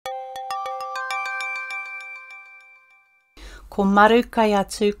Ko marukai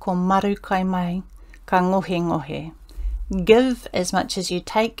atu, ko marukai mai, ka ngohe ngohe. Give as much as you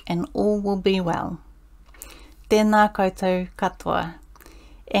take and all will be well. Tēnā koutou katoa.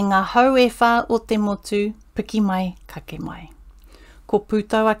 E ngā hau e whā o te motu, piki mai, kake mai. Ko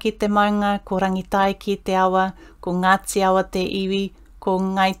pūtaua ki te maunga, ko rangitai ki te awa, ko ngāti awa te iwi, ko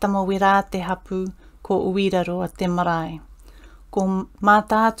ngai tamawera te hapu, ko uiraroa te marae. Ko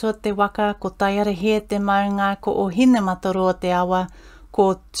mātātua te waka, ko taiarehea te maunga, ko ohine mataroa te awa,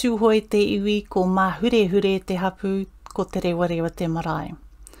 ko tūhoi te iwi, ko mahurehure te hapu, ko te rewarewa te marae.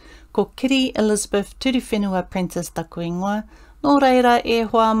 Ko Kiri Elizabeth Turuwhenua Prentice taku ingoa, nō reira e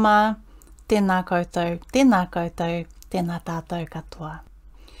hoa mā, tēnā koutou, tēnā koutou, tēnā tātou katoa.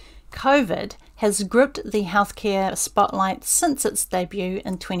 COVID has gripped the healthcare spotlight since its debut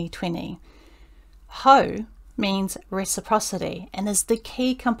in 2020. Hau means reciprocity and is the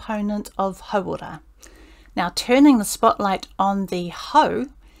key component of Hauora. Now, turning the spotlight on the Hau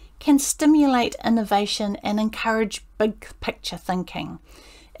can stimulate innovation and encourage big picture thinking.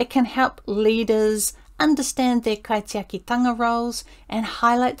 It can help leaders understand their Kaitiakitanga roles and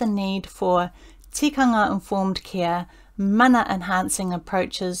highlight the need for Tikanga-Informed care, mana enhancing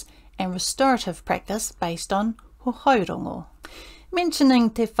approaches and restorative practice based on Utu Hohourongo. Mentioning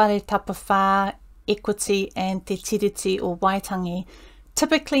te whare tapa whā, equity and te tiriti or waitangi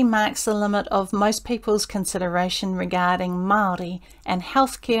typically marks the limit of most people's consideration regarding Māori and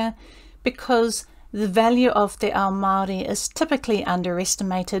healthcare because the value of te ao Māori is typically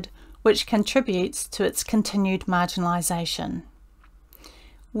underestimated, which contributes to its continued marginalisation.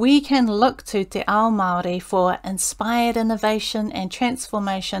 We can look to te ao Māori for inspired innovation and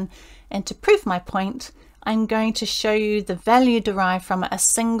transformation, and to prove my point, I'm going to show you the value derived from a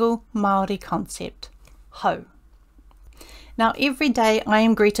single Māori concept, Hau. Now, every day I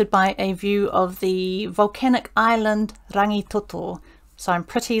am greeted by a view of the volcanic island Rangitoto, so I'm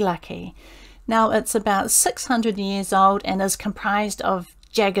pretty lucky. Now, it's about 600 years old and is comprised of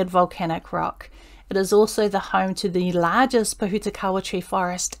jagged volcanic rock. It is also the home to the largest pahutakawa tree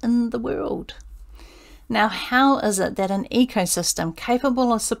forest in the world. Now, how is it that an ecosystem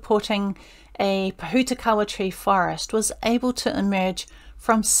capable of supporting a pahutakawa tree forest was able to emerge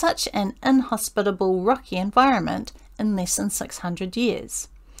from such an inhospitable rocky environment in less than 600 years?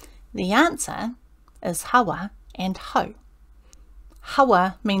 The answer is Hawa and Hau.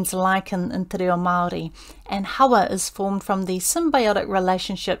 Hawa means lichen in te reo Māori, and Hawa is formed from the symbiotic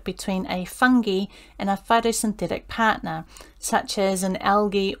relationship between a fungi and a photosynthetic partner, such as an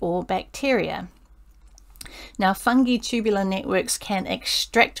algae or bacteria. Now, fungi tubular networks can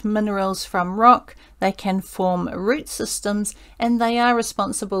extract minerals from rock, they can form root systems, and they are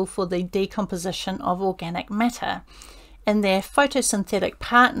responsible for the decomposition of organic matter. And their photosynthetic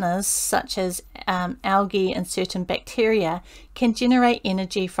partners, such as algae and certain bacteria, can generate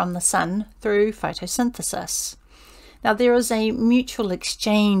energy from the sun through photosynthesis. Now, there is a mutual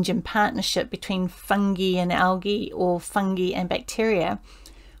exchange and partnership between fungi and algae, or fungi and bacteria,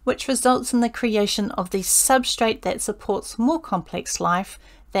 which results in the creation of the substrate that supports more complex life,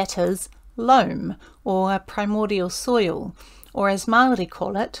 that is, loam, or primordial soil, or as Māori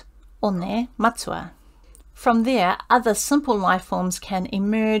call it, one matua. From there, other simple life forms can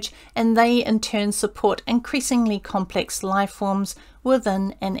emerge, and they in turn support increasingly complex life forms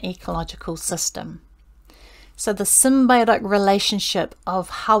within an ecological system. So the symbiotic relationship of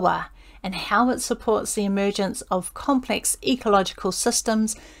Hawa and how it supports the emergence of complex ecological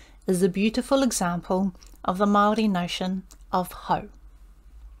systems is a beautiful example of the Māori notion of Hau.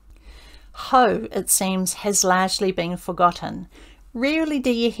 Hau, it seems, has largely been forgotten. Rarely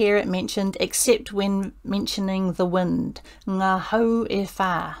do you hear it mentioned except when mentioning the wind, ngā hau e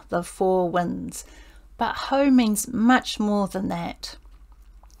whā, the four winds. But Hau means much more than that.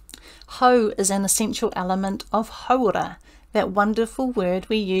 Hau is an essential element of Hauora, that wonderful word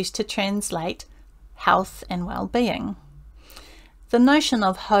we use to translate health and well-being. The notion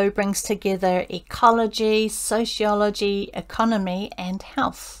of Hau brings together ecology, sociology, economy and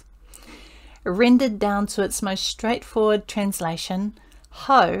health. Rendered down to its most straightforward translation,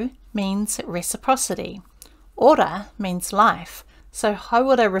 Hau means reciprocity. Ora means life, so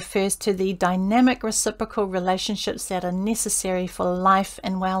Hauora refers to the dynamic reciprocal relationships that are necessary for life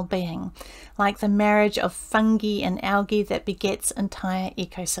and well-being, like the marriage of fungi and algae that begets entire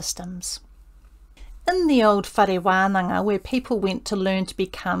ecosystems. In the old Whare Wānanga, where people went to learn to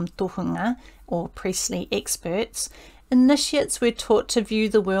become tohunga, or priestly experts, initiates were taught to view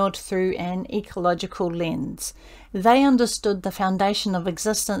the world through an ecological lens. They understood the foundation of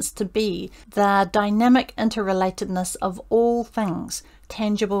existence to be the dynamic interrelatedness of all things,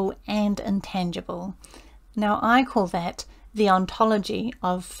 tangible and intangible. Now I call that the ontology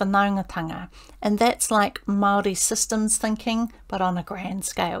of Whanaungatanga, and that's like Māori systems thinking, but on a grand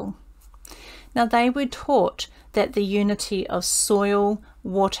scale. Now, they were taught that the unity of soil,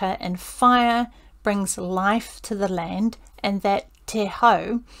 water and fire brings life to the land, and that te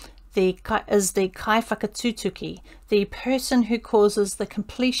hau is the kai whakatutuki, the person who causes the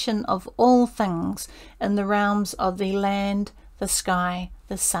completion of all things in the realms of the land, the sky,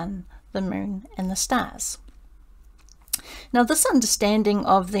 the sun, the moon and the stars. Now, this understanding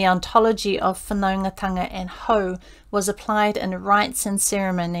of the ontology of Whanaungatanga and Hau was applied in rites and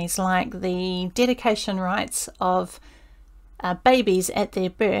ceremonies like the dedication rites of babies at their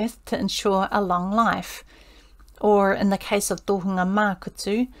birth to ensure a long life. Or in the case of tohunga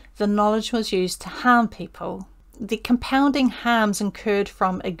mākutu, the knowledge was used to harm people. The compounding harms incurred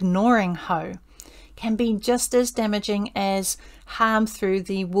from ignoring Hau can be just as damaging as harm through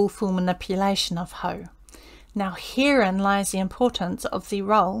the willful manipulation of Hau. Now, herein lies the importance of the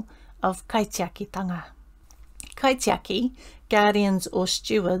role of Kaitiakitanga. Kaitiaki, guardians or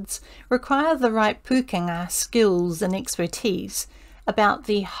stewards, require the right pukenga, skills and expertise about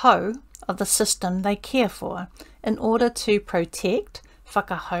the Hau of the system they care for in order to protect,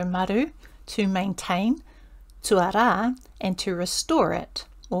 whakahaumaru, to maintain, tuara, and to restore it,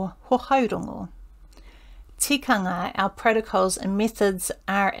 or Hohourongo. Tikanga, our protocols and methods,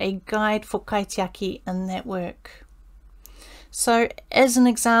 are a guide for Kaitiaki in that work. So, as an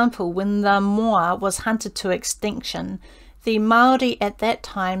example, when the moa was hunted to extinction, the Māori at that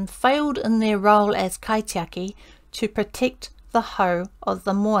time failed in their role as Kaitiaki to protect the Hau of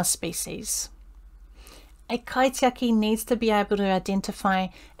the moa species. A Kaitiaki needs to be able to identify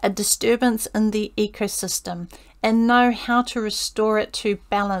a disturbance in the ecosystem and know how to restore it to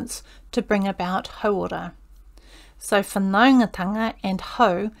balance to bring about Hauora. So Whanaungatanga and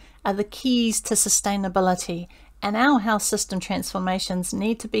Hau are the keys to sustainability, and our health system transformations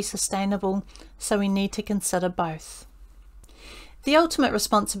need to be sustainable, so we need to consider both. The ultimate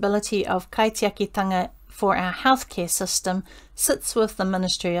responsibility of Kaitiakitanga for our healthcare system sits with the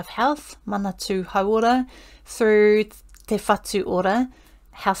Ministry of Health, Manatu Hauora, through Te Whatu Ora,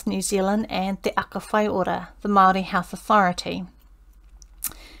 Health New Zealand, and Te Akawhai Ora, the Māori Health Authority.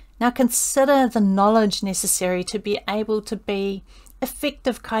 Now, consider the knowledge necessary to be able to be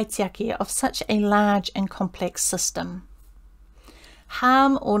effective kaitiaki of such a large and complex system.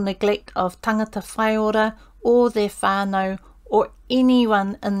 Harm or neglect of tangata whaiora or their whānau or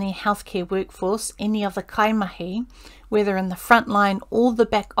anyone in the healthcare workforce, any of the kaimahi, whether in the front line or the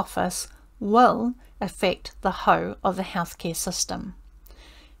back office, will affect the Hau of the healthcare system.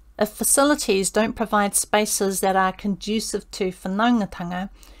 If facilities don't provide spaces that are conducive to Whanaungatanga,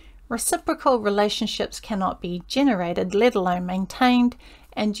 reciprocal relationships cannot be generated, let alone maintained,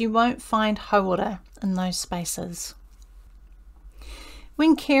 and you won't find Hauora in those spaces.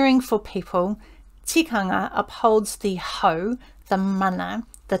 When caring for people, tikanga upholds the Hau, the mana,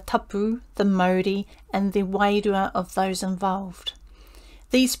 the tapu, the mauri, and the wairua of those involved.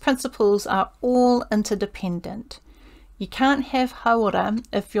 These principles are all interdependent. You can't have Hauora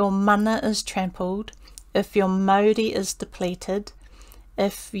if your mana is trampled, if your mauri is depleted,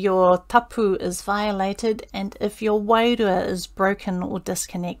 if your tapu is violated, and if your wairua is broken or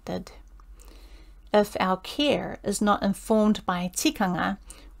disconnected. If our care is not informed by tikanga,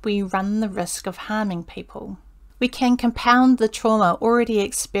 we run the risk of harming people. We can compound the trauma already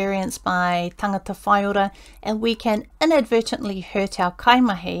experienced by tangata whaiora, and we can inadvertently hurt our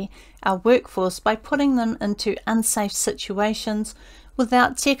kaimahi, our workforce, by putting them into unsafe situations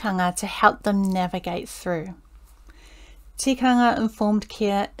without tikanga to help them navigate through. Tikanga-informed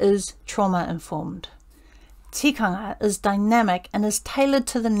care is trauma-informed. Tikanga is dynamic and is tailored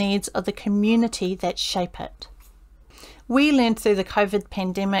to the needs of the community that shape it. We learned through the COVID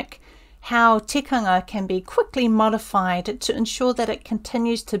pandemic how tikanga can be quickly modified to ensure that it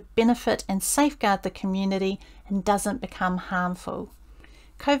continues to benefit and safeguard the community and doesn't become harmful.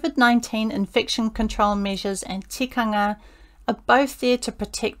 COVID-19 infection control measures and tikanga are both there to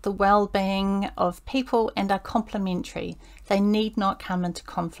protect the well-being of people and are complementary. They need not come into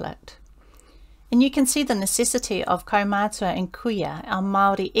conflict. And you can see the necessity of kaumātua and kuia, our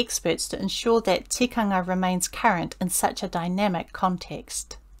Māori experts, to ensure that tikanga remains current in such a dynamic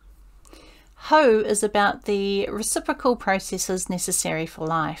context. Hau is about the reciprocal processes necessary for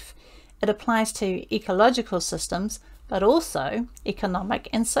life. It applies to ecological systems, but also economic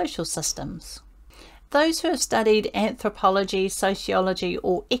and social systems. Those who have studied anthropology, sociology,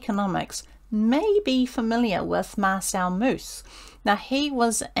 or economics may be familiar with Marcel Mauss. Now, he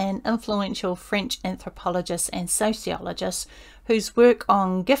was an influential French anthropologist and sociologist whose work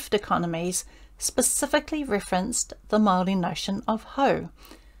on gift economies specifically referenced the Māori notion of hau.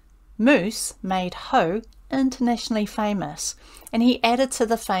 Mauss made hau internationally famous, and he added to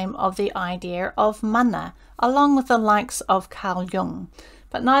the fame of the idea of mana, along with the likes of Carl Jung.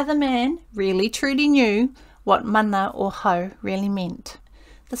 But neither man really truly knew what mana or hau really meant.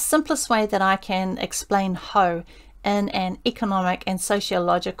 The simplest way that I can explain hau in an economic and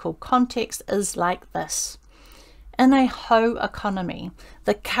sociological context is like this. In a hau economy,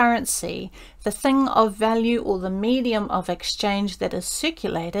 the currency, the thing of value or the medium of exchange that is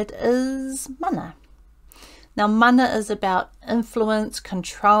circulated is mana. Now, mana is about influence,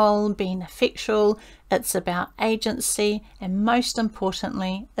 control, being effectual. It's about agency, and most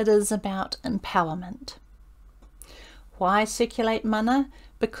importantly, it is about empowerment. Why circulate mana?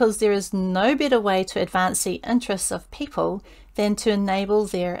 Because there is no better way to advance the interests of people than to enable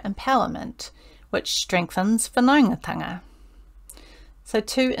their empowerment, which strengthens Whanaungatanga. So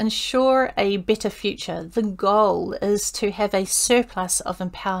to ensure a better future, the goal is to have a surplus of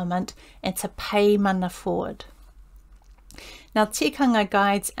empowerment and to pay mana forward. Now, tikanga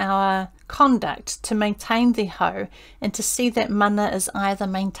guides our conduct to maintain the hau and to see that mana is either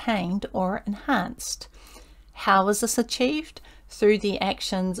maintained or enhanced. How is this achieved? Through the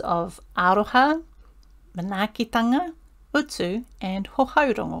actions of Aroha, Manaakitanga, Utu and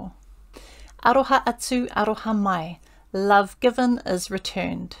Hohourongo. Aroha atu, aroha mai. Love given is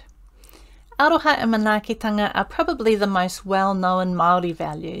returned. Aroha and Manaakitanga are probably the most well-known Māori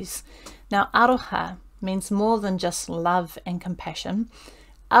values. Now, aroha means more than just love and compassion.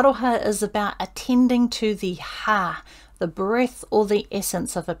 Aroha is about attending to the ha, the breath or the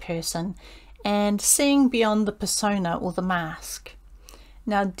essence of a person, and seeing beyond the persona or the mask.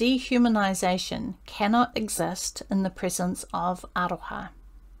 Now, dehumanization cannot exist in the presence of aroha.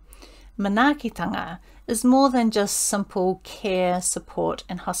 Manaakitanga is more than just simple care, support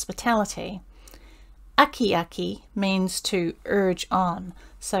and hospitality. Aki means to urge on,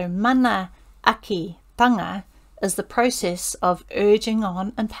 so Manaakitanga is the process of urging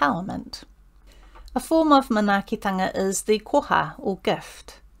on empowerment. A form of Manaakitanga is the Koha or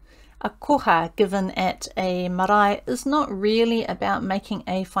gift. A koha given at a marae is not really about making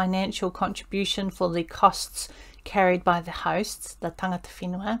a financial contribution for the costs carried by the hosts, the tangata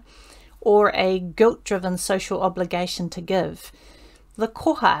whenua, or a guilt-driven social obligation to give. The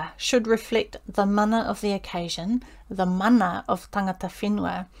koha should reflect the mana of the occasion, the mana of tangata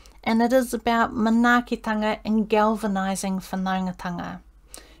whenua, and it is about manaakitanga and galvanizing Whanaungatanga.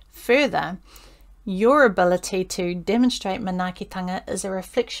 Further, your ability to demonstrate manaakitanga is a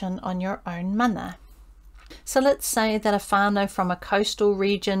reflection on your own mana. So let's say that a whānau from a coastal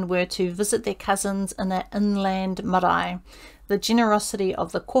region were to visit their cousins in an inland marae. The generosity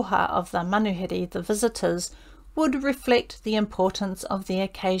of the koha of the manuhiri, the visitors, would reflect the importance of the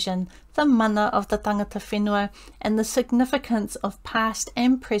occasion, the mana of the tangata whenua, and the significance of past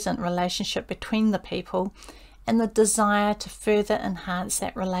and present relationship between the people, and the desire to further enhance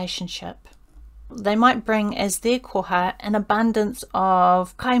that relationship. They might bring as their koha an abundance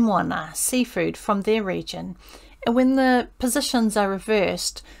of kaimoana, seafood from their region, and when the positions are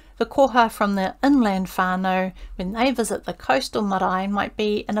reversed, the koha from the inland whānau, when they visit the coastal marae, might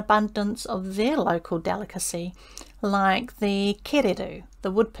be an abundance of their local delicacy, like the kereru,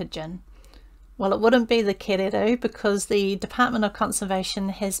 the wood pigeon. Well, it wouldn't be the kereru because the Department of Conservation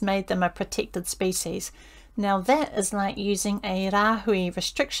has made them a protected species. Now that is like using a rāhui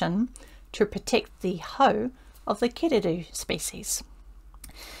restriction to protect the hau of the kereru species.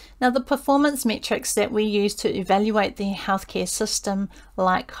 Now, the performance metrics that we use to evaluate the healthcare system,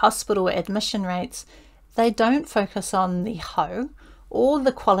 like hospital admission rates, they don't focus on the hau or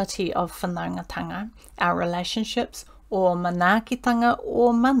the quality of Whanaungatanga, our relationships, or manaakitanga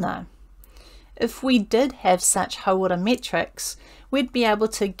or mana. If we did have such hauora metrics, we'd be able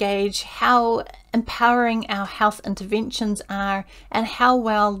to gauge how empowering our health interventions are and how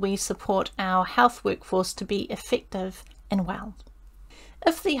well we support our health workforce to be effective and well.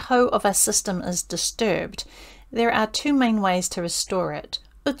 If the hau of a system is disturbed, there are two main ways to restore it,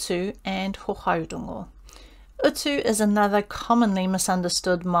 utu and hohourongo. Utu is another commonly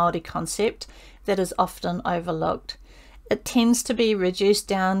misunderstood Māori concept that is often overlooked. It tends to be reduced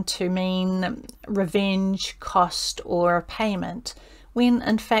down to mean revenge, cost or payment, when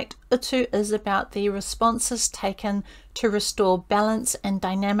in fact utu is about the responses taken to restore balance and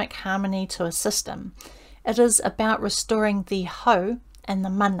dynamic harmony to a system. It is about restoring the hau and the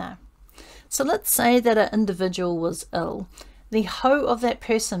mana. So let's say that an individual was ill. The hau of that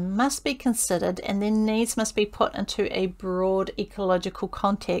person must be considered and their needs must be put into a broad ecological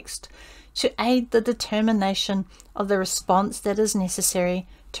context. to aid the determination of the response that is necessary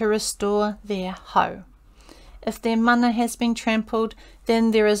to restore their hau. If their mana has been trampled,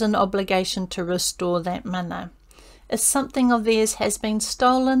 then there is an obligation to restore that mana. If something of theirs has been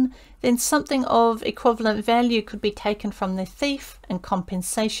stolen, then something of equivalent value could be taken from the thief in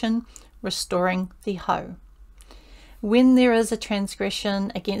compensation, restoring the hau. When there is a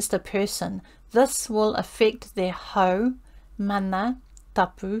transgression against a person, this will affect their hau, mana,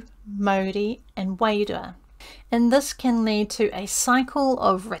 tapu, mauri, and wairua. And this can lead to a cycle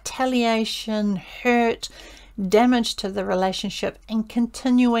of retaliation, hurt, damage to the relationship, and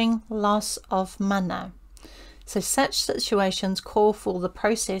continuing loss of mana. So such situations call for the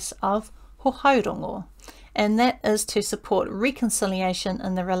process of Hohourongo, and that is to support reconciliation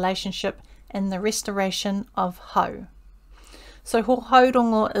in the relationship and the restoration of hau. So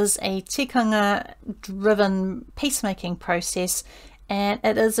Hohourongo is a tikanga-driven peacemaking process, and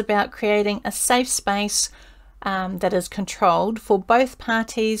it is about creating a safe space that is controlled for both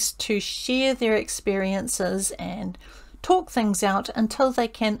parties to share their experiences and talk things out until they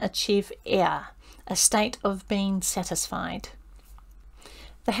can achieve ea, a state of being satisfied.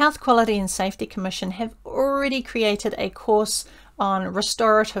 The Health Quality and Safety Commission have already created a course on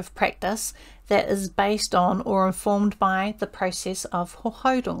restorative practice that is based on or informed by the process of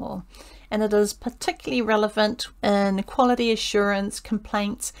Hohourongo, and it is particularly relevant in quality assurance,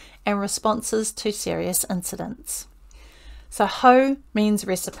 complaints, and responses to serious incidents. So Hau means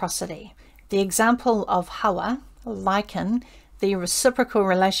reciprocity. The example of Hawa, Lichen, the reciprocal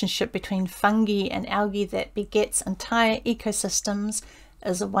relationship between fungi and algae that begets entire ecosystems,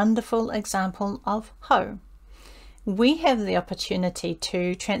 is a wonderful example of Hau. We have the opportunity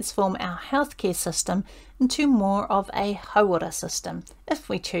to transform our healthcare system into more of a Hauora system, if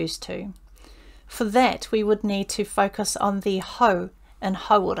we choose to. For that, we would need to focus on the Hau and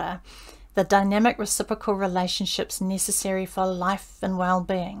Hauora, the dynamic reciprocal relationships necessary for life and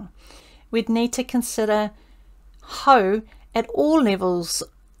well-being. We'd need to consider Hau at all levels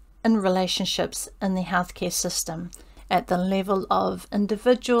in relationships in the healthcare system, at the level of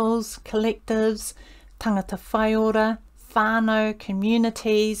individuals, collectives, tangata whaiora, whānau,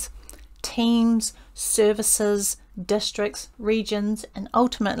 communities, teams, services, districts, regions, and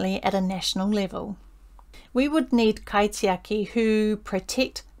ultimately at a national level. We would need kaitiaki who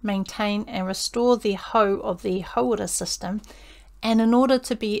protect, maintain, and restore the hau of the Hauora system, and in order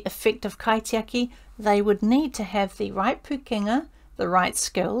to be effective kaitiaki, they would need to have the right pukenga, the right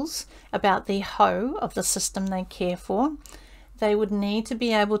skills about the hau of the system they care for. They would need to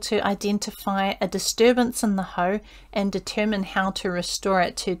be able to identify a disturbance in the hau and determine how to restore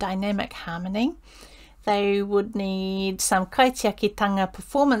it to dynamic harmony. They would need some Kaitiakitanga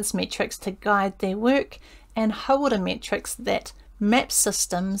performance metrics to guide their work, and Hauora metrics that map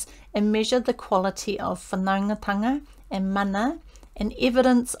systems and measure the quality of Whanaungatanga and mana and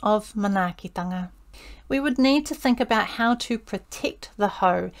evidence of Manaakitanga. We would need to think about how to protect the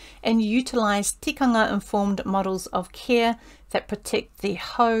hau and utilise Tikanga-Informed models of care that protect the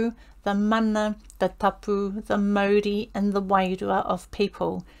hau, the mana, the tapu, the mauri, and the wairua of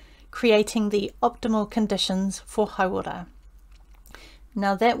people, creating the optimal conditions for Hauora.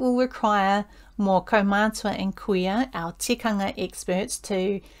 Now that will require more kaumātua and kuia, our tikanga experts,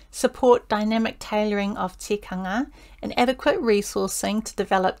 to support dynamic tailoring of tikanga and adequate resourcing to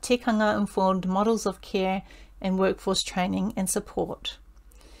develop tikanga-informed models of care and workforce training and support.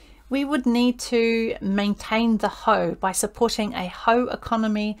 We would need to maintain the hau by supporting a hau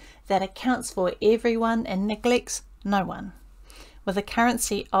economy that accounts for everyone and neglects no one, with a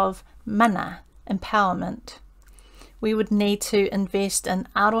currency of mana, empowerment. We would need to invest in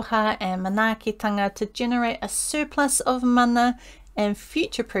Aroha and Manaakitanga to generate a surplus of mana and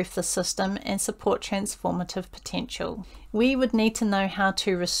future-proof the system and support transformative potential. We would need to know how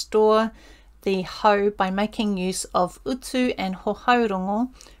to restore the hau by making use of Utu and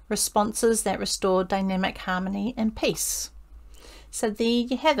Hohourongo, responses that restore dynamic harmony and peace. So there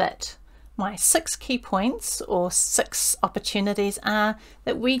you have it. My 6 key points or 6 opportunities are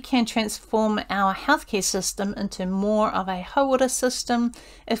that we can transform our healthcare system into more of a Hauora system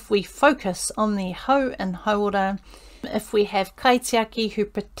if we focus on the hau and Hauora, if we have kaitiaki who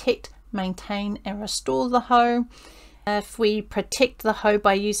protect, maintain and restore the hau, if we protect the hau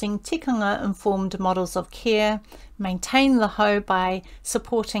by using tikanga-informed models of care, maintain the hau by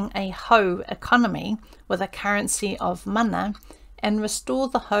supporting a hau economy with a currency of mana, and restore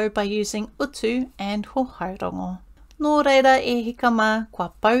the hau by using Utu and Hohourongo. Nō reira e hikama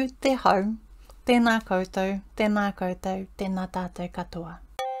kua pau te hau. Tēnā koutou, tēnā koutou, tēnā tātou katoa.